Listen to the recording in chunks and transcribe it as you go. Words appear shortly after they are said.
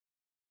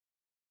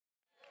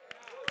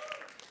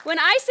When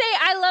I say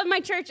I love my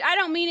church, I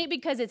don't mean it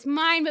because it's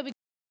mine, but because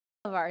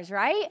of ours,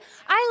 right?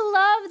 I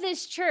love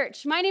this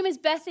church. My name is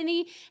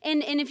Bethany,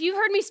 and if you've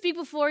heard me speak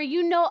before,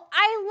 you know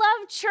I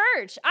love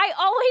church. I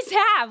always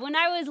have. When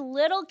I was a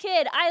little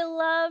kid, I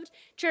loved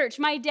church.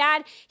 My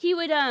dad, he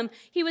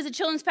was a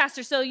children's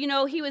pastor, so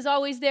he was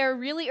always there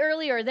really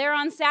early or there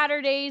on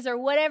Saturdays or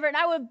whatever, and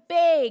I would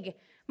beg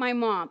my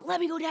mom,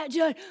 let me go,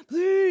 Dad,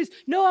 please.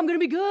 No, I'm going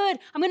to be good.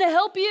 I'm going to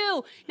help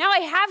you. Now I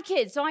have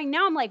kids, so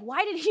I'm like,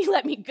 why did he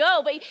let me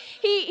go? But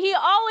he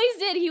always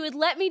did. He would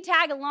let me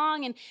tag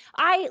along, and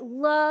I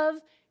love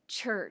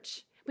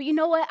church. But you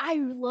know what? I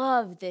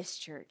love this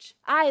church.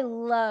 I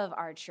love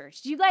our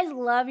church. Do you guys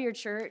love your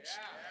church?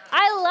 Yeah.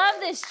 I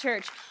love this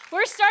church.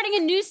 We're starting a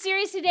new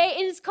series today,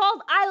 and it's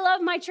called I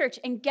Love My Church.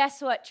 And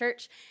guess what,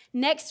 church?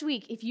 Next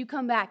week, if you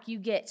come back, you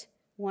get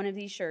one of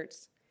these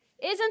shirts.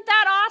 Isn't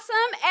that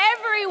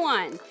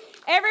awesome?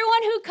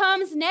 Everyone who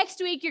comes next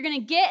week, you're going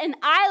to get an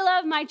I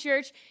Love My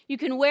Church. You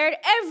can wear it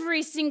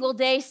every single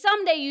day.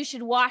 Someday you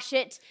should wash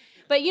it.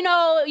 But,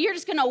 you're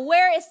just going to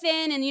wear it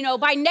thin. And,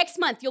 by next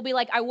month, you'll be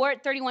like, I wore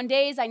it 31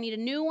 days. I need a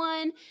new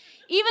one.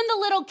 Even the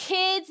little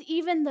kids,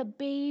 even the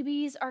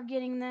babies are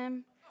getting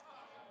them.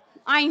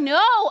 I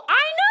know.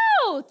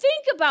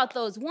 Think about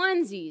those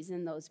onesies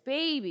and those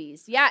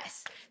babies.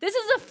 Yes, this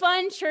is a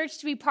fun church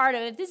to be part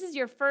of. If this is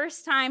your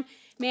first time,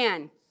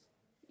 man,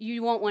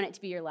 you won't want it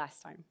to be your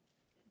last time.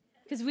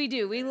 Because we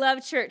do. We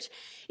love church.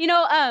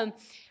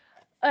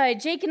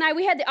 Jake and I,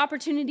 we had the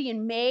opportunity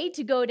in May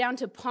to go down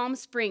to Palm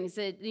Springs.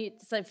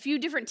 It's a few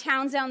different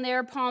towns down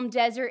there, Palm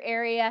Desert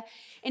area.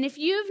 And if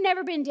you've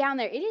never been down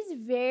there, it is a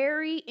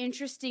very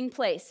interesting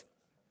place.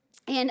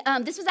 And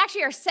this was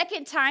actually our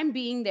second time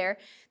being there.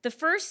 The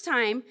first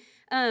time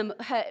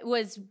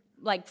was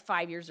like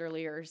 5 years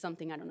earlier or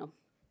something. I don't know.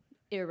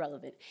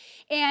 Irrelevant.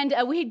 And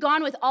we had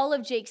gone with all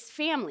of Jake's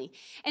family.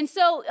 And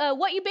so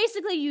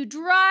you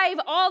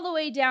drive all the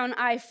way down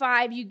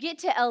I-5, you get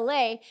to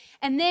LA,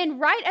 and then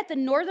right at the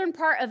northern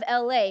part of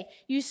LA,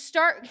 you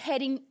start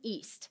heading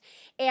east.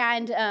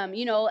 And,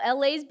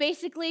 LA is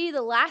basically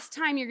the last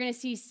time you're going to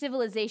see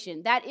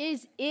civilization. That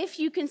is, if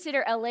you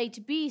consider LA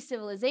to be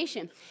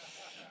civilization.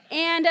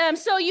 And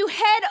so you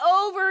head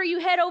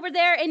over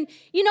there, and,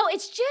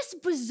 it's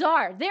just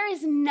bizarre. There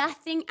is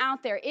nothing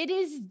out there. It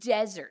is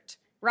desert.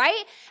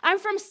 Right? I'm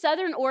from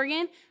Southern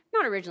Oregon.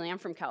 Not originally, I'm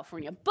from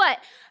California. But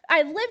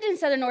I lived in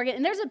Southern Oregon,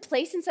 and there's a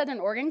place in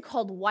Southern Oregon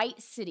called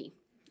White City.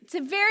 It's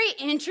a very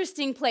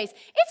interesting place.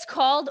 It's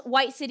called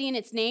White City in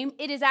its name.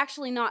 It is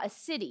actually not a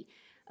city.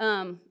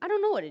 I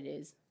don't know what it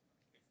is.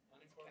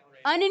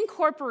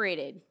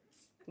 Unincorporated.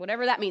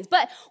 Whatever that means.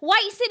 But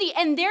White City,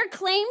 and their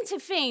claim to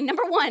fame,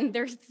 number one,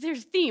 their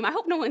theme. I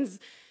hope no one's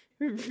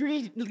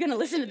gonna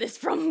listen to this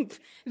from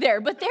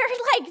there, but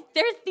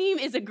their theme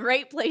is a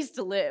great place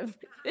to live.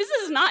 This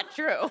is not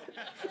true.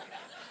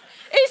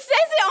 It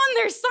says it on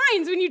their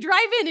signs when you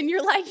drive in, and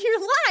you're like, you're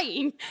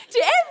lying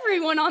to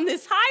everyone on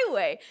this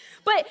highway.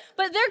 But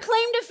their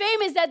claim to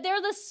fame is that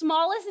they're the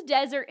smallest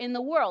desert in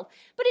the world.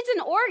 But it's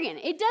in Oregon.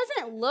 It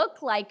doesn't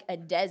look like a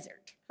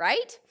desert,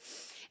 right?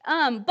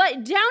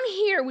 But down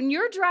here, when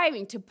you're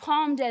driving to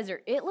Palm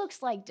Desert, it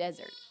looks like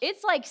desert.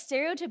 It's like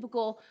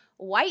stereotypical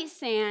white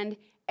sand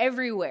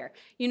everywhere.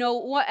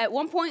 At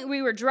one point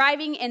we were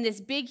driving, and this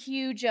big,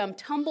 huge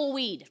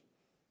tumbleweed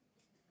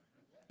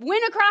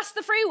went across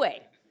the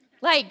freeway.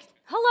 Like,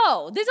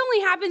 hello, this only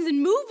happens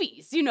in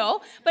movies,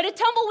 But a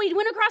tumbleweed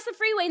went across the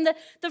freeway, and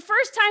the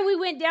first time we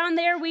went down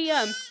there,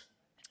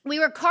 we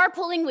were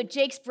carpooling with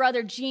Jake's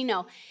brother,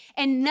 Gino,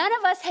 and none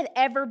of us had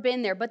ever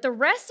been there, but the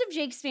rest of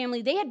Jake's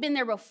family, they had been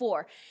there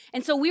before.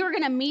 And so we were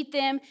going to meet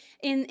them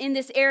in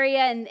this area,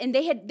 and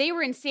they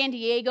were in San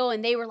Diego,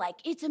 and they were like,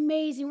 it's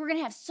amazing. We're going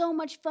to have so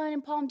much fun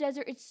in Palm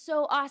Desert. It's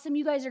so awesome.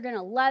 You guys are going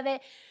to love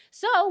it.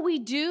 So we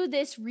do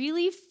this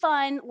really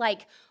fun,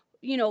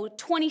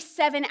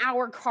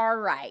 27-hour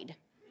car ride.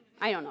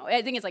 I don't know.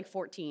 I think it's like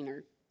 14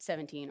 or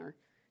 17 or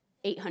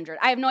 800.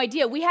 I have no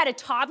idea. We had a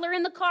toddler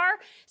in the car,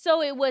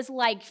 so it was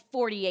like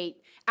 48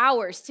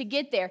 hours to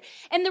get there.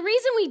 And the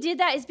reason we did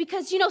that is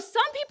because,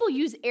 some people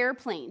use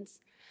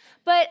airplanes.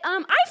 But I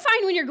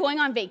find when you're going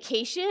on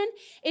vacation,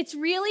 it's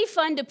really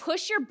fun to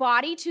push your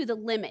body to the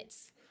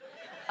limits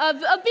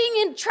of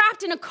being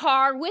trapped in a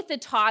car with a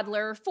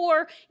toddler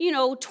for,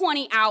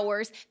 20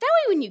 hours. That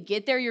way when you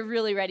get there, you're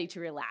really ready to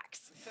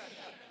relax.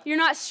 You're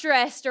not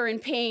stressed or in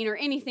pain or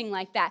anything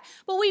like that.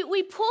 But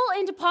we pull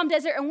into Palm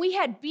Desert, and we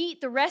had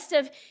beat the rest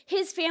of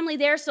his family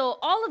there. So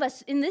all of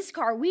us in this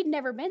car, we'd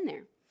never been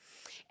there.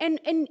 And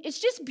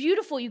it's just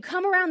beautiful. You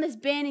come around this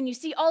bend, and you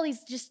see all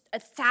these just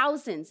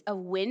thousands of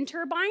wind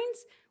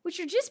turbines, which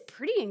are just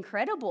pretty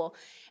incredible.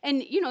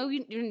 And,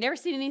 you've never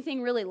seen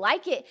anything really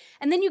like it.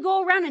 And then you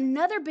go around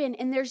another bend,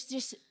 and there's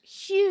just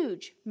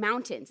huge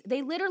mountains.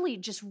 They literally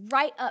just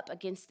right up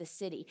against the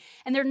city.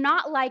 And they're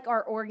not like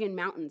our Oregon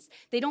mountains.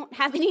 They don't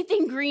have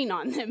anything green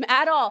on them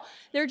at all.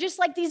 They're just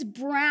like these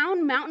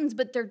brown mountains,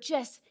 but they're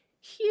just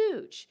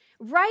huge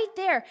right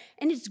there.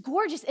 And it's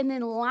gorgeous. And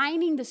then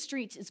lining the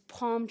streets is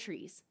palm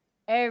trees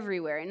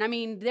everywhere. And I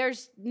mean,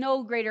 there's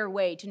no greater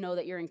way to know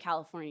that you're in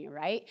California,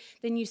 right?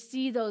 Than you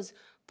see those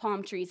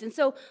palm trees. And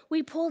so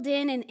we pulled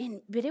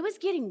in, but it was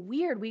getting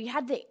weird. We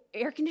had the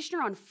air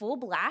conditioner on full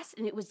blast,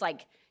 and it was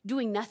like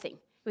doing nothing.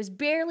 It was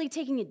barely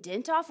taking a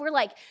dent off. We're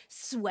like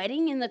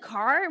sweating in the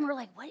car, and we're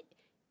like, what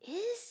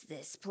is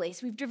this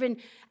place? We've driven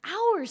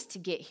hours to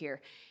get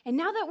here. And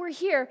now that we're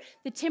here,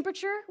 the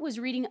temperature was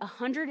reading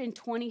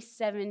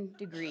 127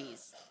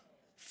 degrees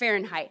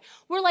Fahrenheit.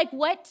 We're like,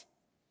 what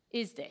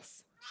is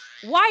this?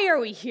 Why are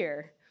we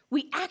here?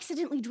 We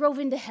accidentally drove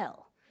into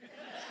hell.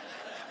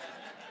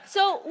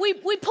 So we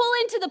pull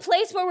into the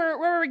place where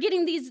we're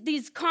getting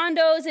these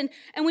condos, and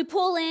we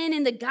pull in,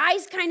 and the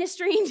guy's kind of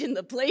strange, and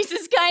the place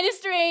is kind of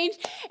strange,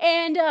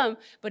 and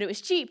but it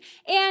was cheap.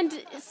 And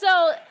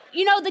so,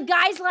 the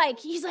guy's like,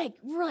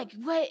 we're like,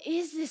 what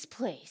is this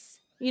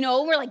place?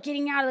 We're like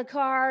getting out of the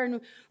car,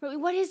 and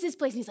what is this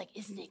place? And he's like,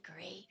 isn't it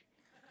great?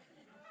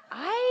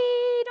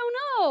 I don't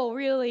know,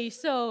 really,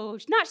 so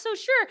not so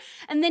sure.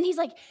 And then he's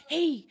like,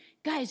 hey,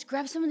 guys,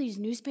 grab some of these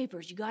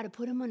newspapers. You got to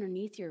put them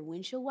underneath your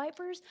windshield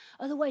wipers,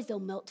 otherwise they'll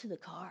melt to the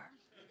car.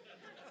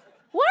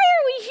 Why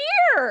are we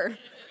here? Me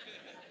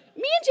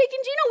and Jake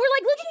and Gino, we're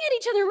like looking at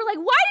each other. We're like,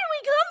 why did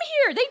we come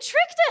here? They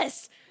tricked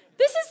us.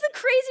 This is the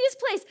craziest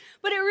place.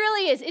 But it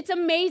really is. It's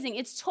amazing.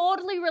 It's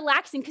totally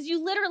relaxing because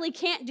you literally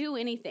can't do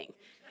anything.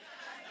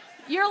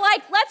 You're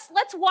like,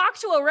 let's walk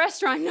to a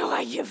restaurant. No,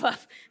 I give up.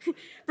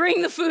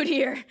 Bring the food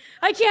here.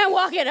 I can't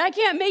walk it. I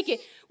can't make it.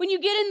 When you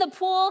get in the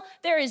pool,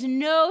 there is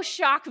no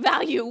shock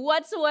value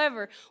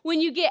whatsoever. When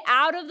you get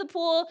out of the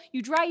pool,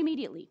 you dry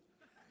immediately.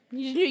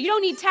 You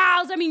don't need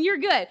towels. I mean, you're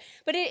good.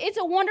 But it's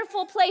a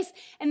wonderful place,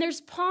 and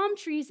there's palm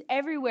trees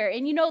everywhere.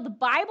 And the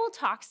Bible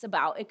talks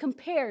about, it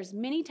compares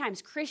many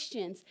times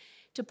Christians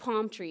to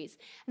palm trees.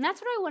 And that's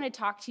what I want to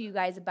talk to you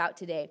guys about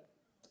today.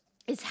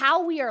 Is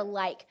how we are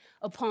like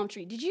a palm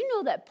tree. Did you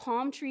know that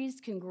palm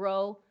trees can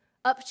grow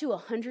up to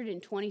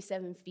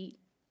 127 feet?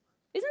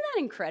 Isn't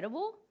that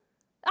incredible?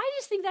 I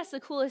just think that's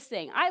the coolest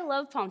thing. I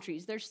love palm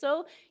trees. They're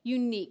so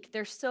unique.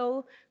 They're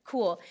so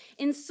cool.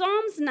 In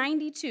Psalms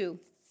 92,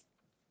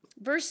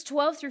 verse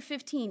 12 through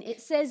 15,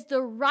 it says,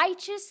 the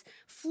righteous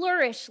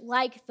flourish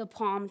like the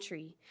palm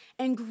tree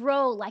and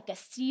grow like a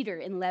cedar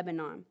in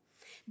Lebanon.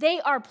 They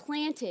are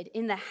planted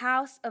in the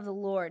house of the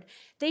Lord.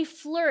 They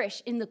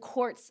flourish in the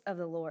courts of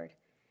the Lord.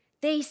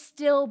 They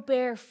still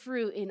bear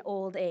fruit in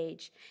old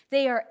age.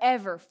 They are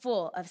ever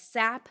full of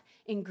sap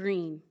and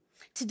green,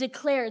 to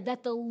declare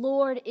that the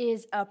Lord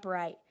is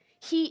upright.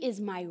 He is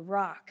my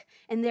rock,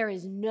 and there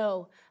is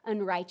no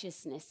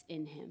unrighteousness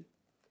in him.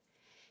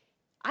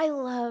 I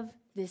love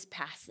this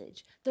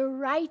passage. The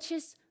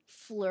righteous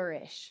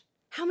flourish.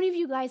 How many of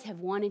you guys have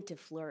wanted to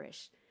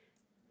flourish?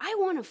 I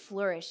want to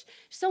flourish.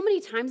 So many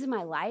times in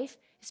my life,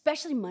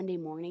 especially Monday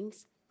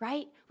mornings,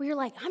 right? Where you're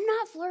like, I'm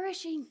not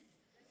flourishing.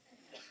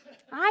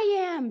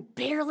 I am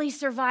barely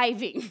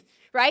surviving,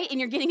 right?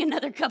 And you're getting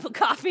another cup of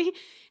coffee.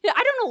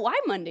 I don't know why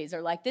Mondays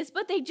are like this,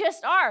 but they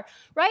just are,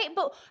 right?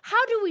 But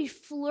how do we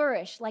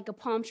flourish like a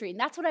palm tree? And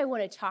that's what I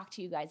want to talk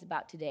to you guys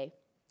about today.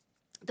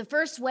 The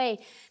first way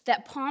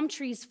that palm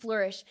trees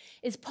flourish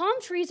is palm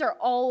trees are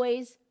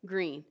always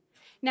green.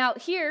 Now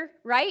here,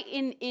 right,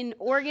 in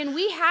Oregon,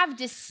 we have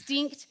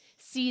distinct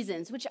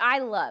seasons, which I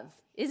love.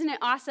 Isn't it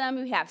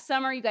awesome? We have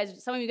summer.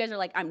 Some of you guys are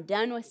like, I'm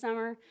done with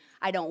summer.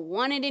 I don't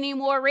want it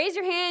anymore. Raise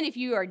your hand if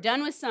you are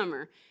done with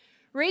summer.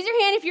 Raise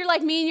your hand if you're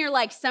like me and you're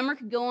like, summer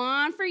could go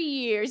on for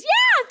years.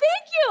 Yeah,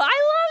 thank you.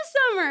 I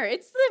love summer.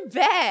 It's the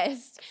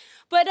best.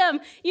 But,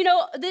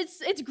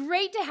 it's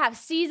great to have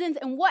seasons.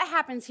 And what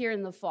happens here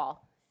in the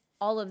fall?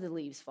 All of the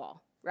leaves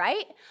fall.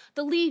 Right?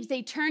 The leaves,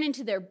 they turn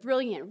into their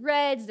brilliant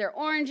reds, their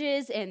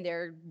oranges, and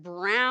their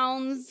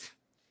browns.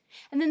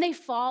 And then they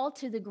fall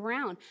to the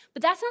ground.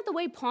 But that's not the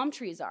way palm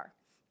trees are.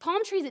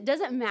 Palm trees, it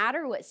doesn't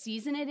matter what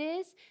season it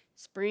is,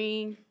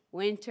 spring,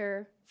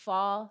 winter,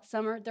 fall,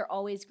 summer, they're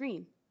always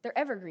green. They're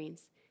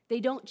evergreens. They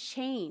don't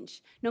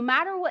change. No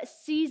matter what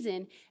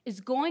season is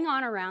going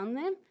on around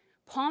them,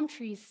 palm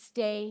trees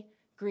stay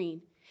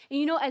green.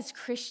 And as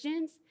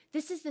Christians,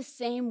 this is the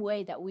same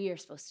way that we are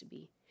supposed to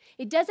be.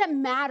 It doesn't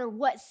matter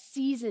what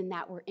season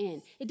that we're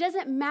in. It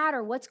doesn't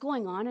matter what's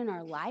going on in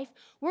our life.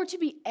 We're to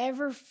be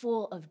ever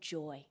full of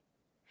joy.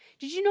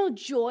 Did you know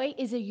joy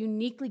is a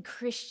uniquely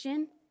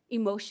Christian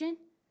emotion?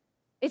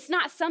 It's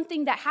not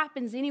something that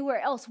happens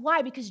anywhere else.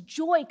 Why? Because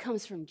joy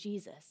comes from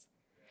Jesus.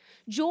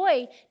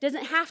 Joy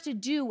doesn't have to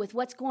do with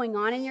what's going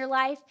on in your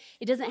life.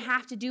 It doesn't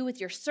have to do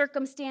with your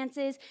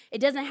circumstances.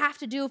 It doesn't have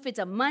to do if it's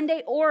a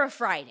Monday or a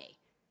Friday.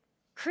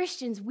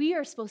 Christians, we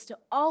are supposed to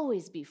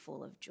always be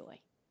full of joy.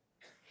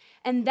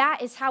 And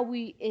that is how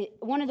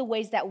one of the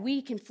ways that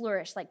we can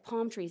flourish like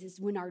palm trees is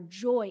when our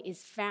joy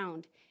is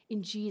found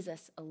in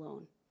Jesus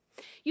alone.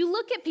 You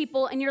look at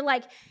people and you're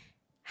like,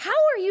 how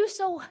are you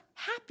so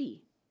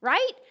happy,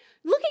 right?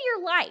 Look at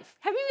your life.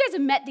 Have you guys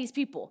met these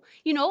people,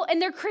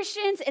 and they're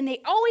Christians and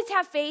they always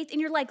have faith, and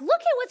you're like,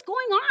 look at what's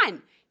going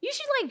on. You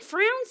should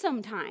frown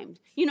sometimes,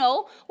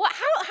 Well, how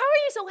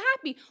are you so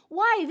happy?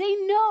 Why? They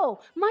know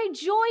my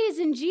joy is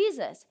in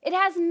Jesus. It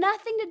has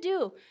nothing to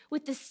do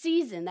with the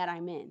season that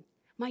I'm in.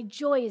 My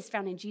joy is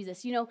found in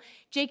Jesus.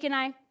 Jake and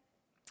I,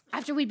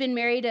 after we'd been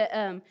married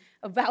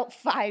about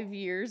 5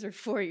 years or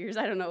 4 years,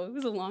 I don't know, it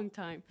was a long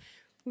time.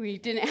 We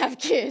didn't have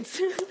kids.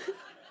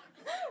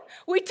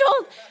 We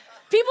told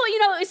people,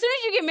 as soon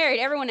as you get married,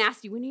 everyone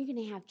asks you, when are you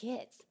going to have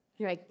kids?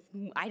 You're like,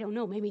 I don't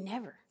know, maybe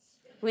never.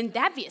 Wouldn't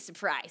that be a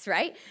surprise,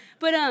 right?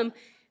 But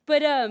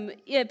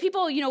yeah,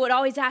 people, would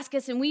always ask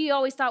us, and we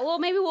always thought, well,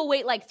 maybe we'll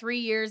wait 3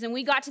 years. And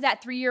we got to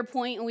that 3-year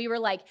point, and we were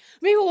like,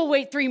 maybe we'll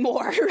wait 3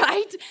 more,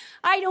 right?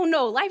 I don't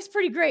know. Life's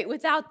pretty great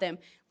without them.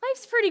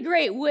 Life's pretty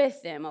great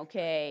with them,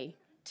 okay,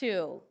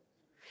 too.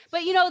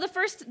 But,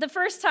 the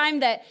first time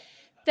that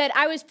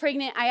I was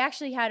pregnant, I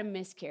actually had a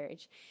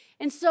miscarriage.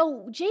 And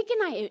so Jake and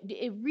I,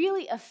 it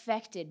really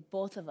affected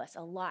both of us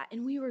a lot.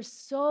 And we were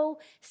so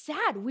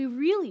sad. We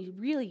really,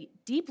 really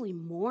deeply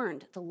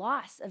mourned the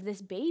loss of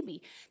this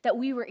baby that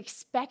we were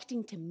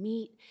expecting to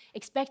meet,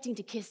 expecting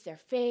to kiss their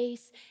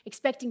face,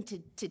 expecting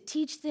to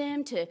teach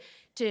them, to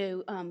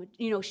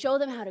show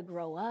them how to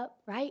grow up,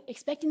 right?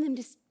 Expecting them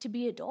to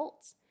be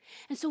adults.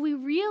 And so we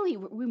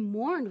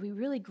mourned, we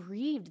really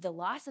grieved the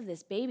loss of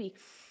this baby.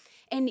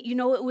 And,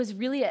 it was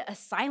really a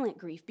silent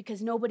grief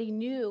because nobody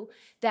knew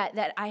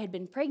that I had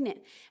been pregnant.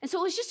 And so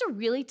it was just a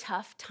really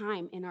tough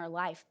time in our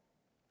life.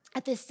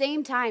 At the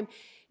same time,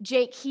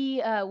 Jake,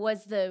 he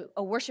was the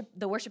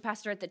worship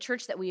pastor at the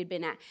church that we had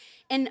been at.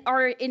 And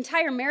our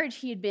entire marriage,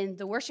 he had been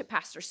the worship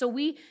pastor. So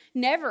we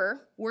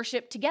never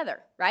worshiped together,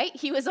 right?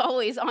 He was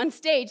always on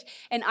stage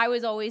and I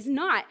was always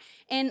not.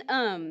 And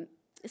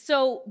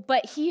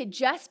but he had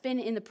just been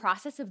in the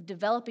process of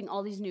developing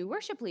all these new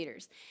worship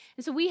leaders.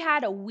 And so we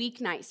had a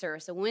weeknight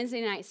service, a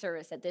Wednesday night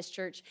service at this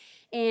church.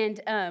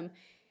 And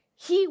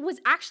he was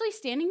actually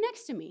standing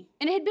next to me.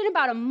 And it had been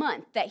about a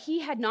month that he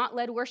had not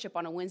led worship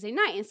on a Wednesday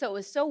night. And so it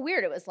was so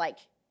weird. It was like,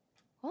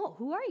 oh,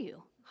 who are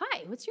you?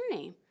 Hi, what's your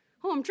name?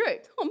 Oh, I'm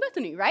Drake. Oh, I'm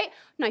Bethany, right?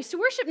 Nice to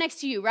worship next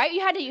to you, right?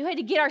 You had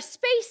to get our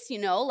space,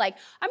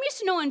 I'm used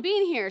to no one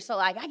being here, so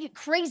I get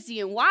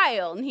crazy and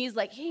wild. And he's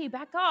like, hey,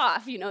 back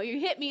off, you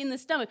hit me in the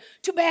stomach.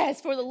 Too bad,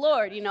 it's for the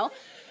Lord,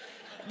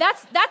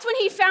 That's when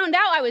he found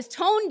out I was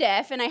tone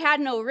deaf and I had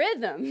no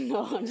rhythm.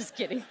 No, I'm just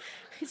kidding.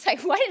 He's like,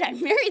 why did I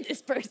marry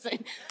this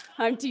person?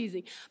 I'm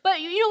teasing. But,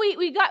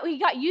 we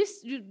got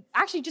used to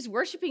actually just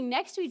worshiping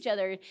next to each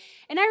other.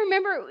 And I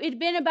remember it had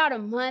been about a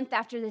month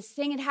after this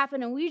thing had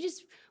happened, and we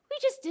just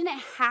didn't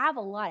have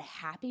a lot of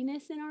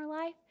happiness in our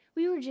life.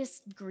 We were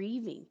just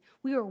grieving.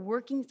 We were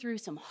working through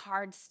some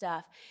hard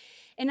stuff.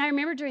 And I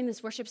remember during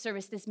this worship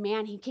service, this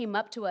man, he came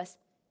up to us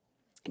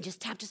and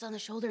just tapped us on the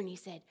shoulder and he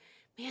said,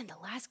 man, the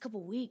last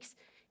couple weeks,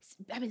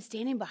 I've been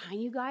standing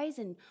behind you guys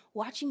and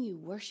watching you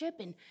worship,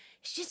 and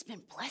it's just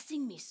been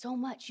blessing me so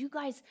much. You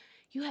guys,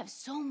 you have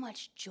so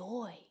much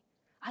joy.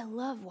 I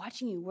love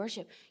watching you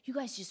worship. You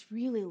guys just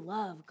really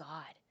love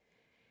God.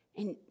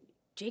 And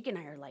Jake and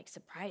I are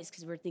surprised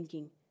because we're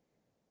thinking,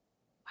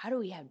 how do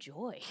we have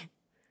joy?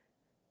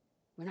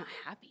 We're not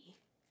happy,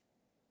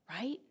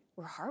 right?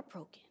 We're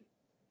heartbroken.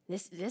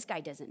 This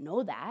guy doesn't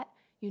know that,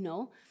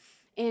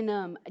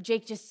 And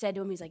Jake just said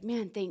to him, he's like,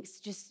 man,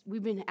 thanks.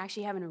 We've been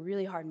actually having a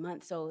really hard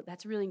month, so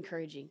that's really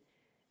encouraging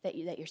that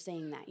you're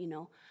saying that,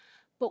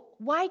 But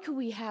why could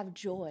we have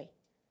joy?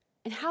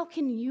 And how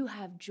can you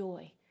have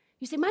joy?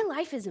 You say, my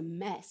life is a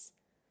mess.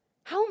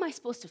 How am I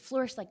supposed to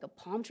flourish like a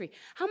palm tree?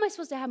 How am I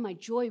supposed to have my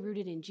joy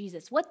rooted in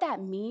Jesus? What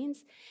that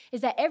means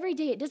is that every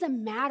day, it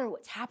doesn't matter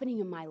what's happening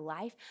in my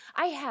life.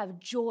 I have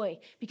joy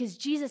because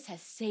Jesus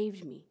has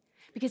saved me,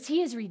 because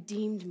he has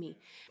redeemed me,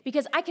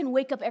 because I can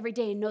wake up every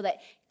day and know that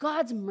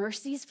God's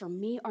mercies for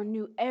me are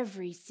new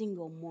every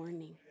single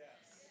morning,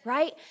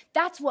 right?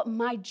 That's what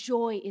my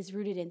joy is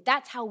rooted in.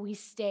 That's how we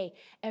stay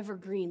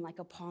evergreen like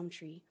a palm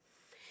tree.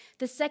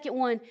 The second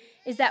one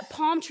is that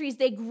palm trees,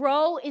 they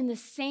grow in the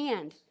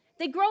sand.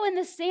 They grow in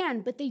the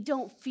sand, but they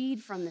don't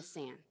feed from the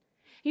sand.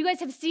 You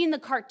guys have seen the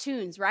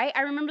cartoons, right?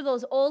 I remember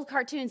those old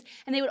cartoons,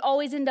 and they would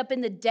always end up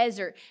in the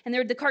desert. And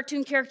the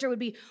cartoon character would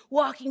be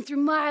walking through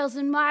miles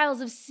and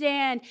miles of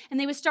sand, and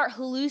they would start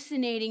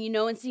hallucinating,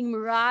 and seeing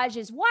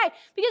mirages. Why?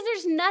 Because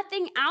there's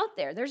nothing out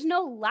there. There's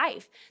no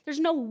life. There's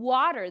no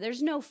water.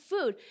 There's no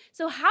food.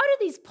 So how do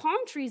these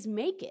palm trees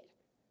make it?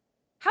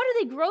 How do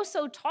they grow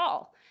so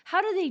tall?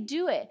 How do they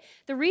do it?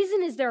 The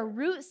reason is their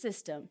root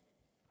system.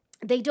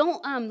 They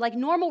don't, like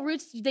normal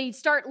roots, they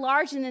start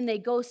large and then they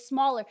go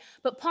smaller.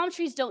 But palm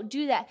trees don't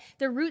do that.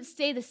 Their roots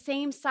stay the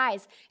same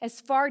size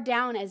as far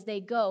down as they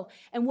go.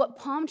 And what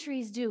palm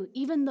trees do,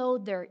 even though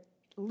they're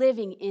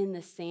living in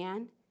the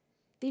sand,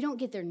 they don't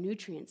get their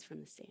nutrients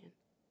from the sand.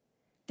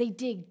 They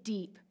dig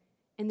deep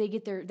and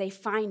they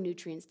find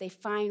nutrients, they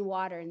find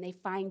water, and they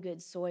find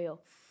good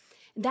soil.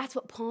 And that's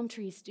what palm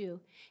trees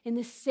do. In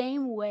the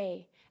same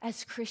way,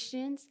 as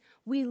Christians,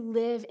 we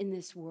live in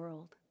this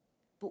world.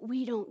 But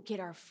we don't get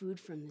our food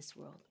from this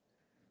world.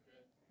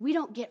 We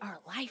don't get our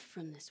life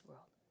from this world.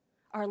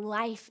 Our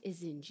life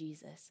is in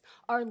Jesus.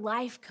 Our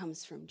life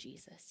comes from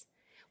Jesus.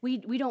 We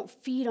don't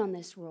feed on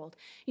this world.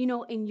 You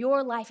know, in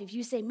your life, if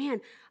you say, man,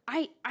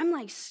 I'm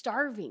like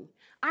starving.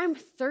 I'm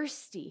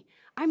thirsty.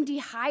 I'm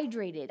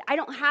dehydrated. I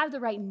don't have the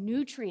right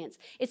nutrients.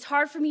 It's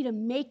hard for me to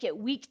make it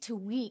week to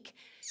week.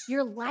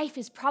 Your life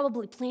is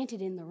probably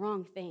planted in the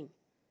wrong thing.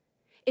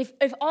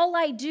 If all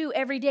I do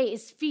every day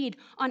is feed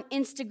on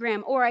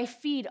Instagram, or I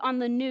feed on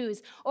the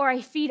news, or I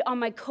feed on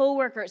my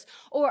coworkers,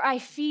 or I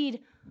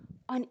feed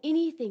on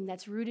anything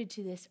that's rooted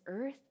to this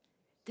earth,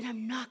 then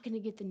I'm not going to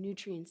get the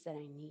nutrients that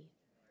I need.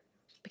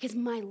 Because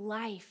my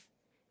life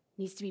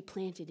needs to be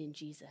planted in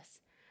Jesus.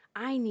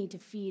 I need to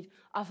feed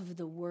off of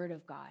the Word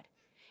of God.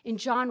 In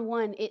John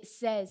 1, it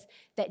says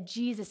that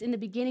Jesus, in the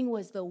beginning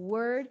was the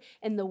Word,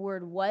 and the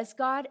Word was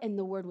God, and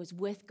the Word was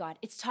with God.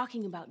 It's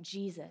talking about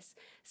Jesus.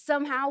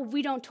 Somehow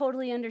we don't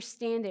totally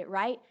understand it,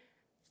 right?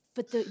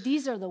 But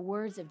these are the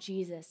words of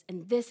Jesus,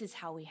 and this is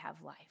how we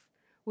have life.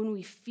 When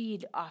we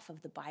feed off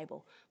of the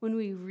Bible, when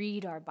we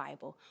read our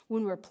Bible,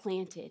 when we're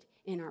planted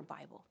in our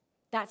Bible.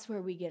 That's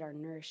where we get our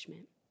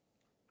nourishment.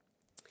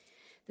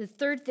 The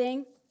third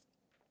thing,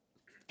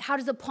 how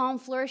does a palm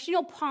flourish? You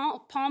know,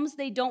 palms,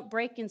 they don't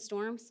break in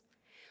storms.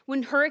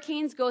 When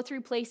hurricanes go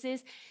through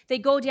places, they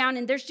go down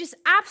and there's just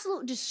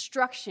absolute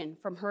destruction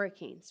from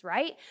hurricanes,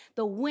 right?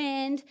 The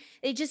wind,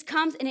 it just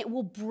comes and it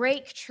will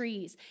break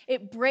trees.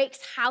 It breaks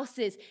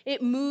houses.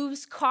 It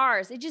moves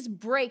cars. It just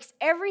breaks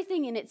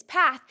everything in its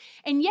path.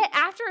 And yet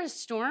after a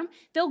storm,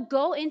 they'll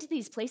go into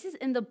these places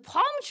and the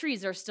palm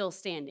trees are still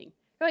standing.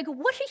 They're like,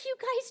 what are you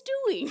guys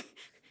doing?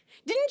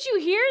 Didn't you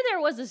hear there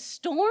was a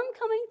storm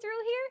coming through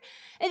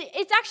here? And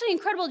it's actually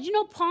incredible. Do you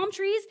know palm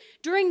trees,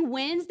 during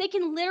winds, they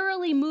can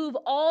literally move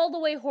all the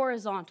way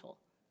horizontal.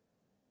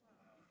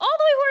 All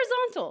the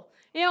way horizontal.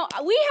 You know,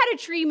 we had a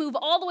tree move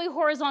all the way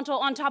horizontal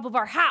on top of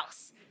our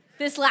house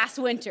this last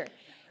winter. It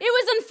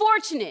was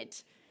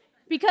unfortunate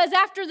because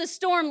after the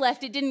storm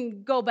left, it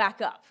didn't go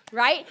back up,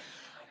 right?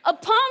 A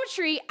palm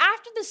tree,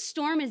 after the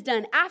storm is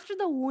done, after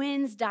the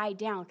winds die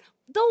down,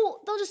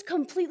 they'll just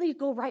completely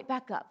go right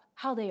back up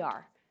how they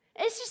are.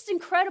 It's just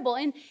incredible.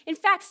 And in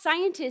fact,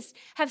 scientists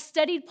have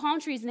studied palm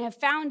trees and have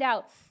found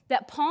out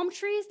that palm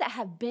trees that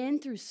have been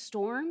through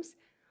storms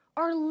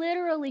are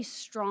literally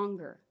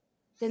stronger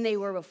than they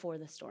were before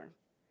the storm,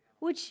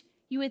 which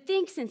you would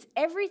think since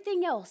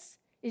everything else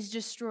is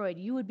destroyed,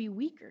 you would be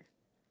weaker.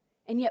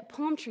 And yet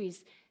palm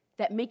trees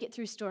that make it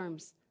through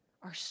storms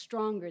are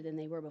stronger than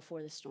they were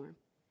before the storm.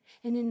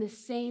 And in the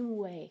same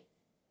way,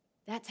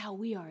 that's how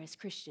we are as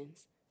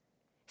Christians.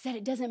 It's that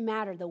it doesn't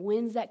matter the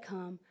winds that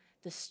come,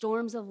 the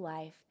storms of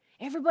life,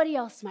 everybody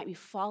else might be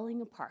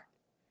falling apart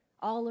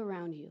all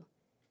around you.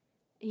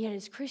 And yet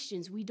as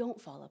Christians, we don't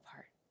fall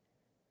apart.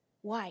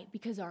 Why?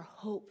 Because our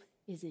hope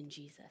is in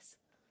Jesus.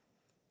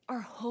 Our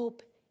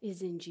hope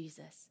is in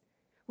Jesus.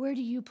 Where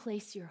do you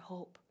place your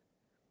hope?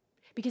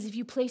 Because if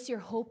you place your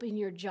hope in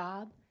your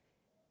job,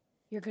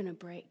 you're going to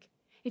break.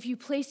 If you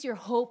place your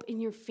hope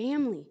in your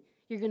family,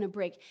 you're going to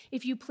break.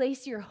 If you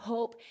place your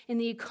hope in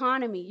the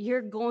economy,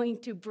 you're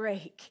going to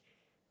break,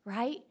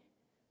 right?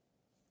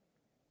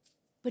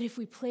 But if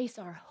we place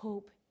our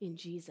hope in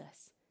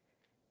Jesus,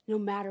 no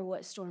matter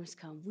what storms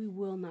come, we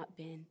will not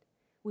bend.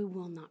 We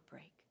will not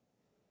break.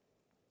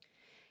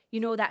 You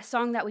know that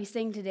song that we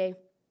sang today,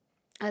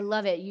 I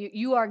love it.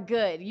 You are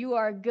good. You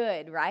are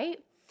good, right?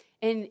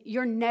 And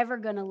you're never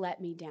going to let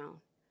me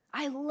down.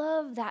 I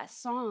love that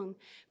song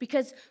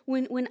because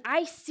when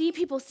I see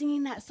people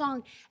singing that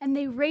song and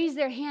they raise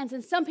their hands,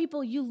 and some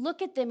people, you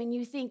look at them and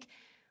you think,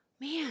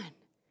 man,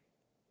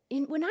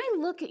 when I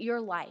look at your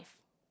life,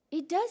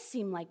 it does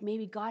seem like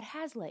maybe God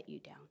has let you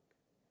down.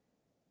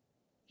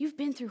 You've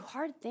been through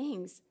hard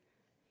things.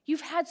 You've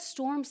had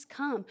storms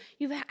come.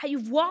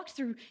 You've walked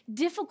through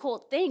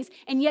difficult things,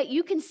 and yet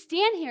you can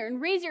stand here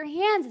and raise your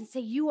hands and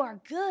say, you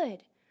are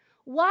good.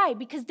 Why?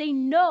 Because they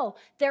know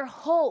their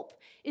hope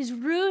is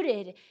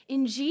rooted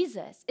in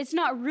Jesus. It's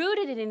not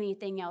rooted in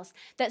anything else.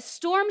 That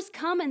storms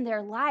come in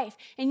their life,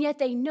 and yet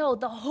they know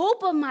the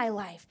hope of my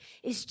life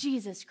is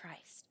Jesus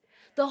Christ.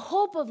 The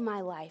hope of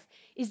my life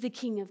is the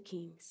King of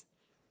Kings.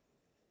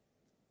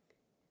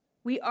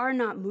 We are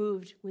not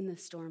moved when the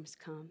storms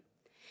come.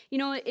 You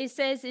know, it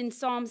says in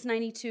Psalms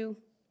 92,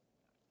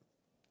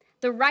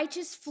 the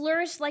righteous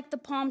flourish like the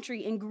palm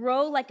tree and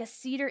grow like a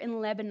cedar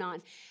in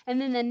Lebanon. And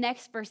then the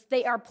next verse,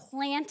 they are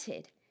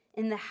planted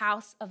in the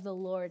house of the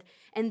Lord,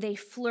 and they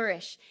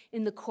flourish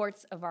in the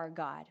courts of our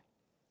God.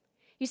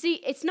 You see,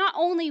 it's not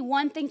only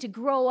one thing to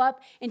grow up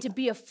and to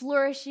be a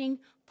flourishing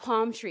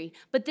palm tree,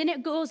 but then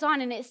it goes on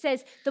and it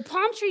says the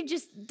palm tree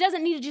just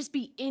doesn't need to just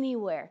be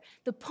anywhere.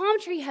 The palm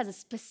tree has a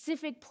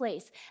specific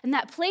place, and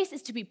that place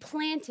is to be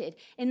planted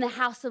in the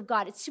house of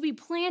God. It's to be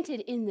planted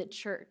in the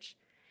church.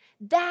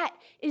 That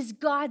is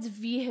God's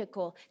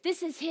vehicle.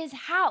 This is his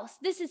house.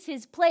 This is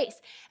his place.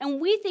 And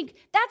we think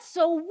that's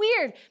so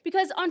weird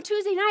because on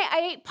Tuesday night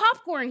I ate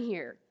popcorn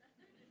here.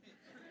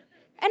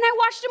 And I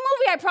watched a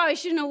movie I probably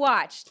shouldn't have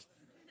watched.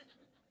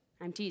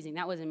 I'm teasing.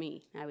 That wasn't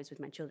me. I was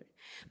with my children.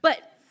 But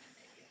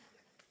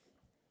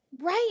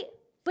right?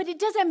 But it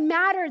doesn't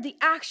matter the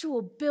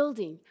actual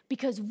building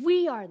because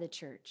we are the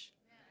church,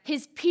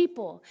 his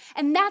people.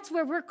 And that's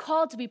where we're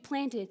called to be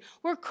planted.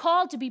 We're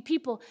called to be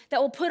people that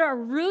will put our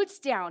roots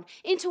down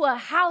into a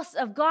house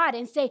of God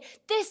and say,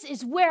 this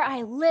is where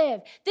I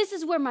live. This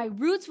is where my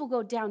roots will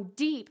go down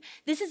deep.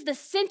 This is the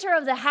center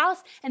of the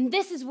house, and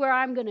this is where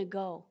I'm going to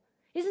go.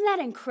 Isn't that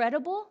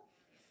incredible?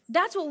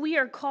 That's what we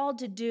are called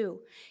to do.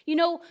 You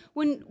know,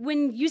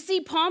 when you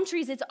see palm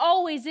trees, it's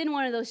always in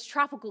one of those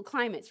tropical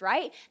climates,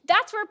 right?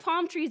 That's where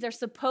palm trees are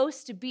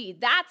supposed to be.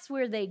 That's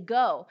where they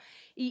go.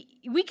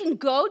 We can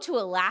go to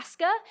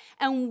Alaska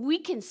and we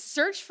can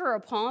search for a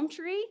palm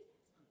tree,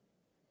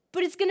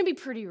 but it's going to be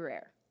pretty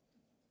rare.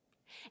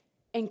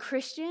 And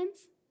Christians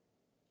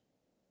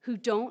who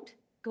don't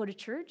go to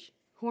church,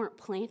 who aren't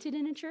planted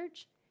in a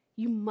church,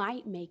 you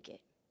might make it.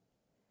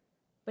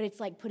 But it's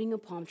like putting a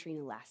palm tree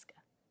in Alaska.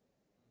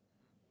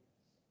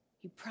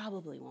 You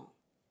probably won't.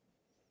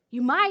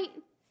 You might,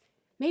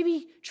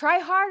 maybe try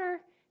harder,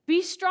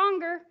 be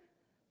stronger,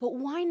 but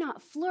why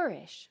not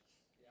flourish?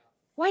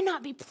 Why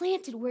not be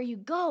planted where you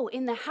go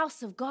in the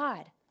house of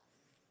God?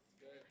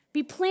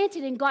 Be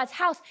planted in God's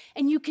house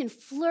and you can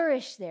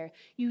flourish there.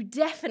 You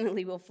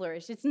definitely will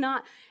flourish. It's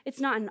not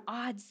an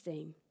odds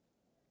thing.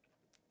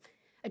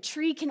 A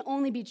tree can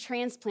only be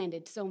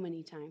transplanted so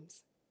many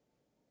times.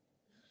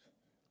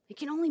 It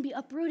can only be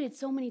uprooted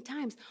so many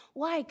times.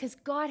 Why? Because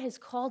God has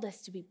called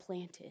us to be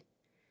planted.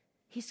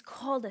 He's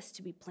called us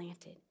to be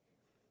planted.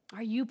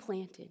 Are you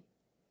planted?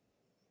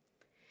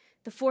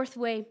 The fourth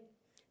way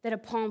that a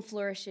palm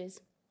flourishes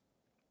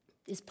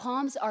is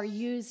palms are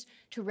used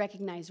to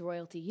recognize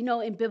royalty. You know,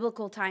 in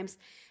biblical times,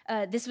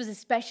 this was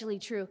especially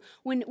true.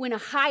 When a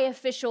high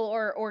official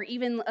or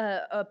even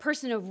a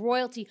person of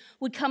royalty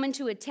would come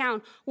into a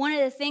town, one of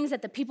the things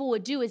that the people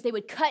would do is they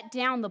would cut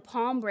down the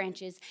palm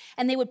branches,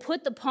 and they would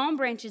put the palm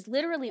branches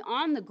literally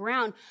on the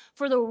ground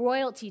for the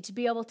royalty to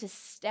be able to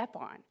step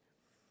on.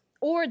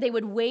 Or they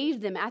would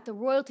wave them at the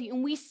royalty.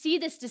 And we see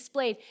this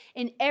displayed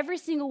in every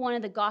single one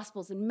of the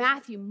Gospels, in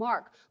Matthew,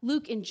 Mark,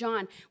 Luke, and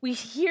John. We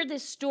hear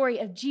this story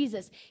of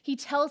Jesus. He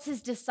tells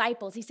his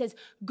disciples, he says,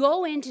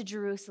 go into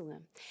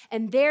Jerusalem,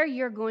 and there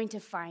you're going to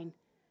find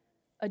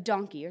a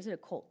donkey. Or is it a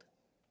colt?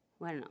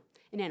 Well, I don't know.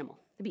 An animal,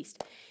 the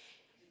beast.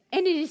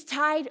 And it is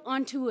tied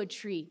onto a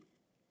tree.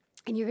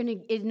 And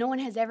no one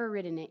has ever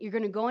ridden it. You're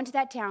going to go into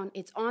that town.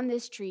 It's on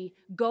this tree.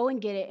 Go and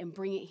get it and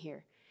bring it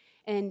here.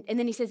 And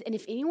then he says, and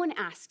if anyone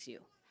asks you,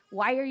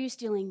 why are you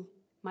stealing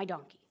my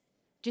donkey?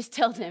 Just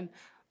tell them,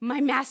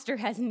 my master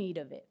has need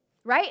of it,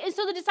 right? And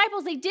so the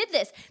disciples, they did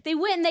this. They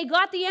went and they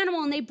got the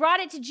animal and they brought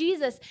it to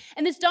Jesus.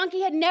 And this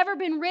donkey had never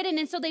been ridden.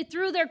 And so they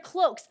threw their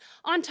cloaks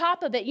on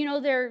top of it. You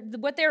know,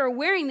 what they were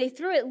wearing, they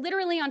threw it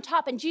literally on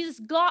top. And Jesus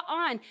got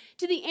on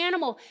to the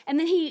animal. And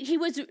then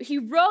he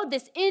rode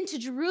this into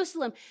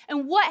Jerusalem.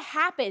 And what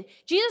happened?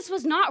 Jesus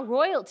was not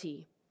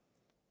royalty.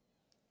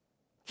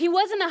 He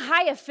wasn't a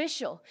high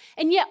official,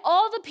 and yet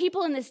all the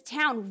people in this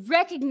town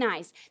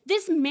recognized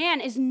this man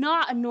is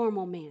not a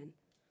normal man.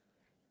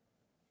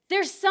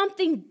 There's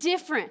something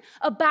different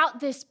about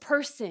this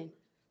person.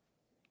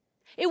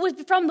 It was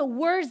from the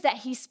words that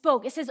he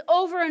spoke. It says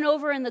over and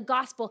over in the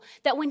gospel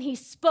that when he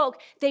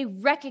spoke, they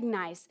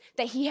recognized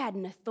that he had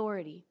an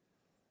authority.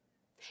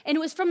 And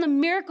it was from the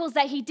miracles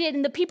that he did.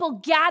 And the people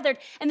gathered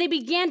and they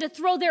began to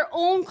throw their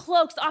own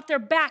cloaks off their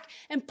back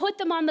and put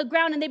them on the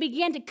ground. And they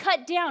began to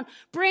cut down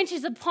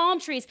branches of palm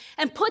trees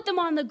and put them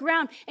on the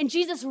ground. And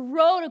Jesus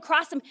rode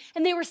across them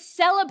and they were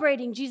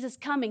celebrating Jesus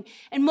coming.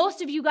 And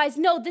most of you guys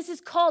know this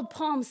is called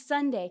Palm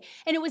Sunday.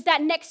 And it was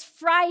that next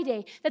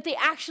Friday that they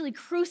actually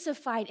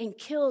crucified and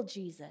killed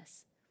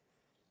Jesus.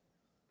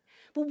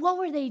 But what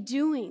were they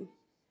doing?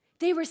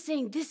 They were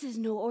saying, this is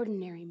no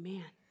ordinary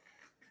man.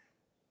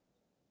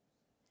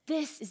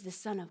 This is the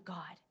Son of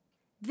God.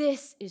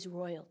 This is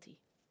royalty.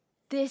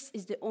 This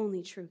is the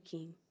only true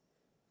King.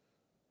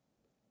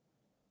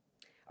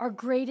 Our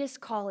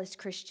greatest call as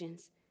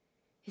Christians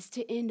is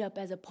to end up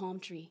as a palm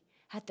tree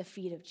at the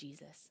feet of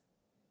Jesus.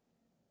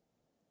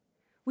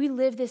 We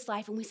live this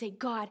life and we say,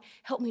 God,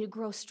 help me to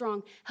grow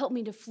strong. Help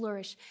me to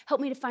flourish.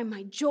 Help me to find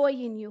my joy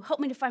in you.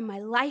 Help me to find my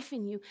life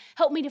in you.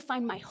 Help me to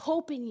find my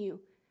hope in you.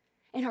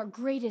 And our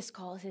greatest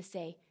call is to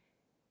say,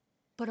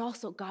 but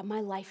also, God, my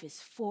life is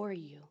for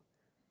you.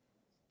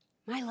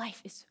 My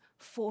life is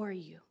for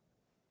you.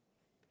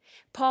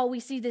 Paul,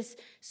 we see this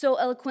so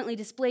eloquently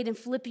displayed in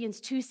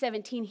Philippians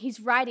 2:17. He's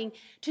writing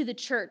to the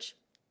church,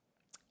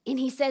 and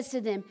he says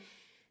to them,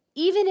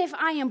 even if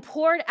I am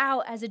poured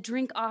out as a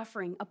drink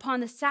offering upon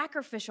the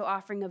sacrificial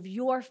offering of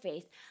your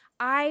faith,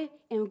 I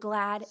am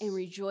glad and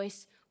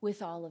rejoice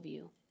with all of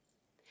you.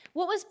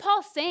 What was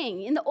Paul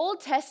saying? In the Old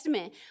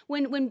Testament,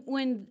 when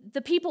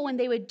the people, when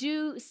they would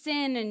do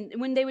sin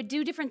and when they would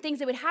do different things,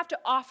 they would have to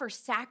offer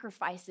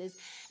sacrifices.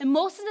 And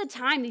most of the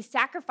time, these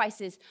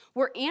sacrifices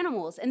were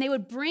animals, and they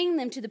would bring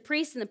them to the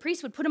priest, and the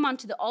priest would put them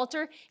onto the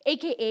altar,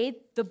 aka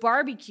the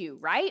barbecue,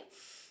 right?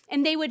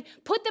 And they would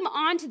put them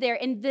onto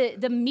there, and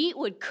the meat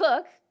would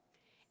cook,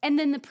 and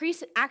then the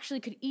priest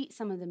actually could eat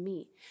some of the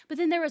meat. But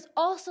then there was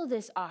also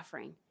this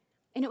offering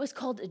and it was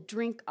called a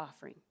drink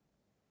offering.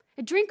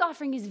 A drink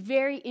offering is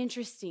very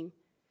interesting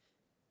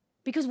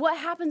because what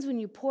happens when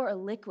you pour a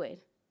liquid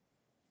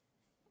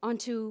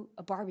onto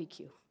a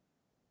barbecue?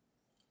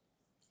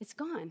 It's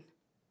gone.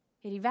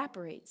 It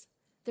evaporates.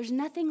 There's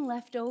nothing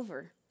left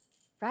over,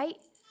 right?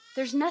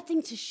 There's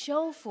nothing to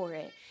show for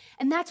it.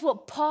 And that's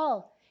what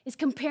Paul is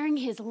comparing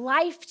his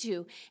life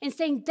to and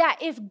saying that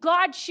if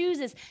God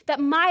chooses that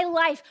my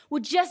life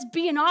would just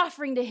be an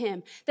offering to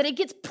him, that it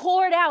gets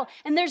poured out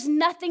and there's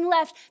nothing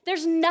left,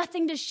 there's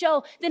nothing to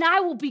show, then I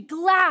will be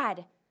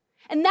glad.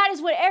 And that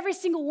is what every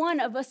single one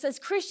of us as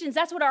Christians,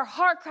 that's what our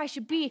heart cry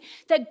should be,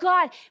 that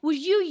God, would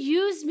you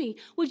use me?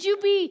 Would you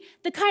be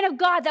the kind of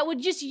God that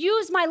would just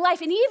use my life?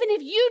 And even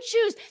if you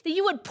choose that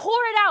you would pour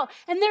it out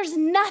and there's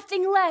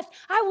nothing left,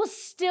 I will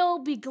still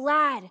be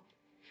glad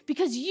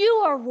because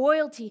you are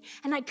royalty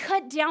and I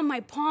cut down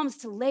my palms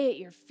to lay at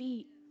your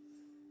feet.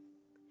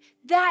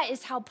 That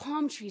is how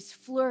palm trees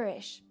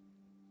flourish.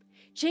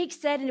 Jake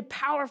said in a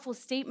powerful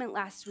statement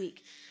last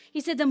week, he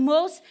said the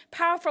most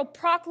powerful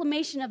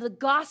proclamation of the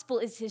gospel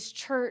is his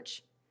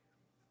church.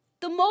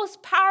 The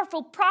most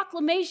powerful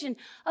proclamation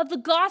of the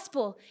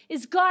gospel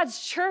is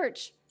God's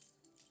church.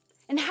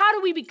 And how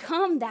do we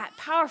become that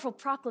powerful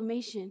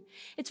proclamation?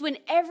 It's when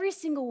every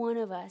single one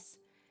of us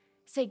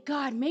say,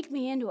 God, make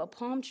me into a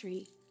palm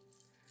tree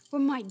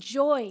where my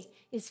joy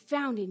is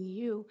found in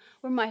you,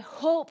 where my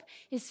hope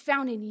is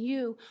found in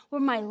you,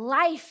 where my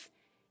life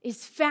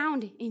is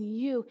found in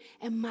you,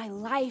 and my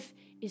life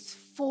is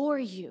for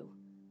you.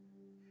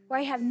 Where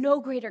I have no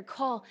greater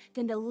call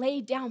than to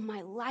lay down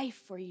my life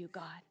for you,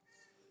 God.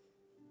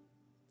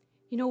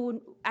 You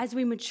know, as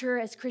we mature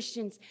as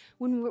Christians,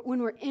 when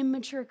we're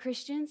immature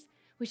Christians,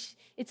 which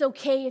it's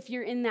okay if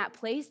you're in that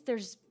place,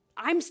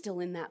 I'm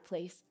still in that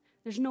place.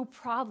 There's no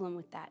problem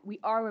with that. We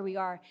are where we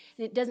are,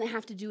 and it doesn't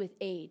have to do with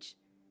age.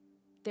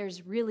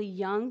 There's really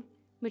young,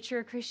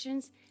 mature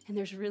Christians, and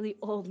there's really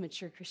old,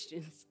 mature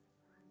Christians.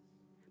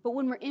 But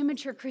when we're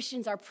immature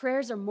Christians, our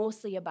prayers are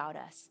mostly about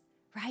us,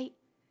 right?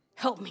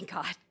 Help me,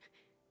 God.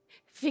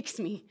 Fix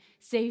me,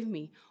 save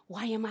me.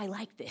 Why am I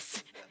like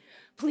this?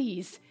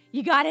 Please,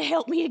 you gotta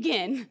help me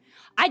again.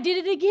 I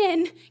did it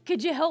again.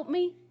 Could you help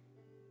me?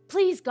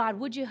 Please, God,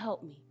 would you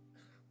help me?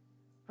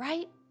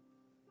 Right?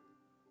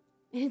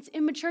 And it's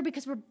immature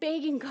because we're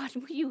begging God,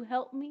 will you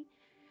help me?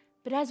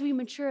 But as we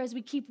mature, as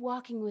we keep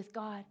walking with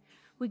God,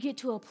 we get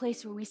to a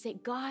place where we say,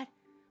 God,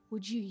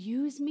 would you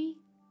use me?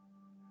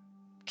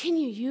 Can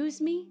you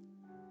use me?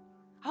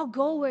 I'll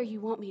go where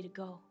you want me to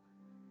go.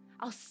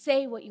 I'll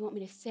say what you want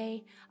me to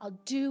say. I'll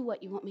do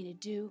what you want me to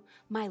do.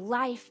 My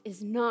life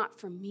is not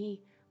for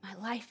me. My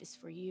life is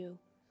for you.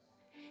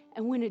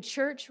 And when a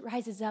church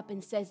rises up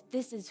and says,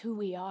 this is who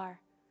we are,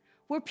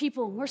 we're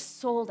people, we're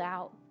sold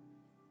out.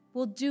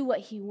 We'll do what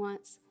he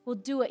wants. We'll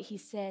do what he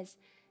says.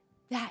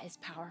 That is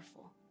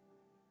powerful.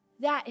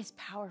 That is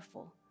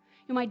powerful.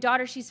 You know, my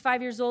daughter, she's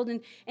 5 years old,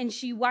 and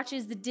she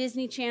watches the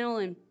Disney Channel,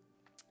 and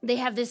they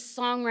have this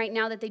song right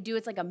now that they do.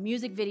 It's like a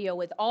music video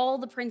with all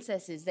the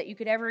princesses that you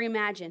could ever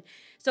imagine.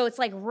 So it's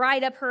like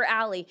right up her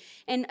alley.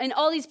 And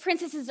all these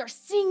princesses are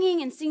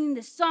singing and singing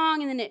the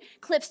song, and then it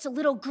clips to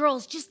little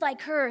girls just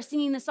like her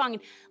singing the song.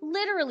 And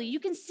literally,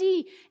 you can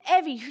see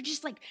Evie, her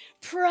just like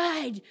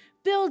pride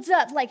builds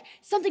up, like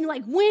something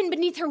like wind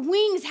beneath her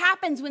wings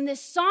happens when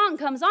this song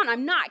comes on.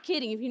 I'm not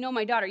kidding. If you know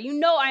my daughter, you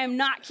know I am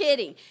not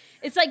kidding.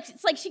 It's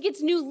like she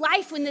gets new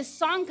life when this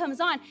song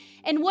comes on.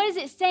 And what is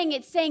it saying?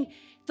 It's saying,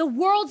 the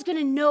world's going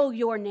to know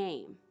your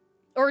name,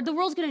 or the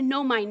world's going to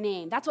know my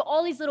name. That's what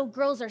all these little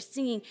girls are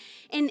singing.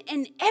 And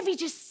Evie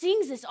just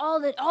sings this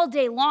all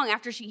day long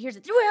after she hears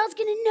it. The world's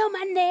going to know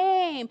my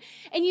name.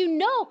 And you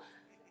know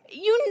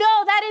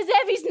that is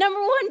Evie's number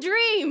one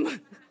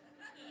dream,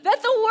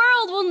 that the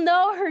world will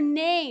know her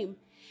name.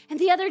 And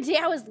the other day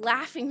I was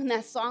laughing when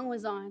that song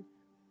was on.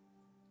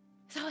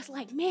 So I was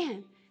like,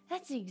 man,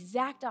 that's the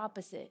exact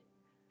opposite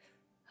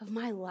of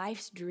my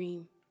life's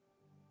dream.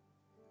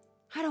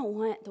 I don't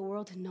want the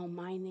world to know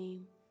my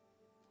name.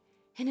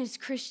 And as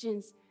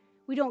Christians,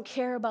 we don't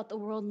care about the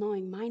world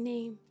knowing my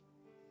name.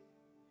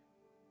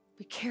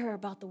 We care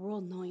about the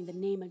world knowing the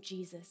name of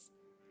Jesus.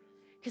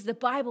 Because the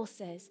Bible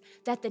says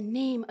that the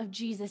name of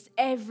Jesus,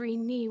 every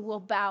knee will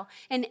bow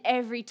and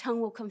every tongue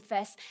will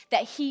confess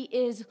that he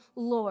is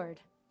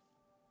Lord.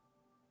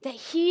 That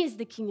he is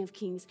the King of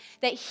Kings.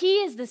 That he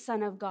is the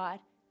Son of God.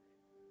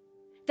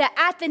 That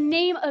at the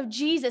name of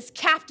Jesus,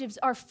 captives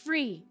are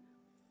free.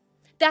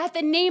 That at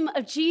the name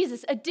of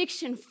Jesus,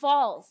 addiction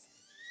falls.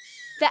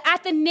 That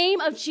at the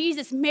name of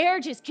Jesus,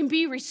 marriages can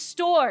be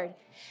restored.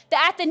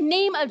 That at the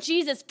name of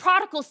Jesus,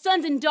 prodigal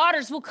sons and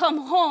daughters will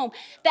come home.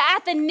 That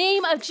at the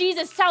name of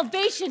Jesus,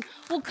 salvation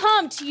will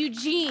come to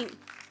Eugene.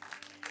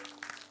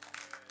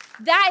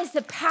 That is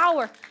the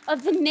power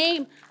of the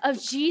name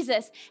of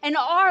Jesus. And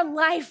our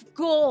life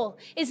goal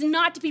is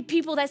not to be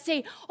people that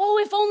say, oh,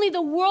 if only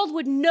the world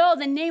would know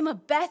the name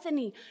of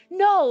Bethany.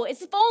 No,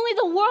 it's if only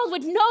the world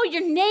would know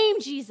your name,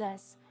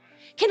 Jesus.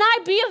 Can I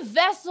be a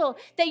vessel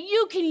that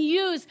you can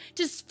use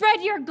to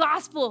spread your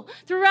gospel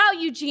throughout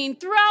Eugene,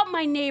 throughout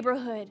my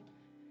neighborhood?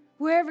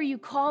 Wherever you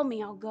call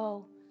me, I'll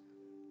go.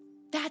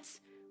 That's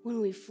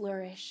when we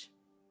flourish.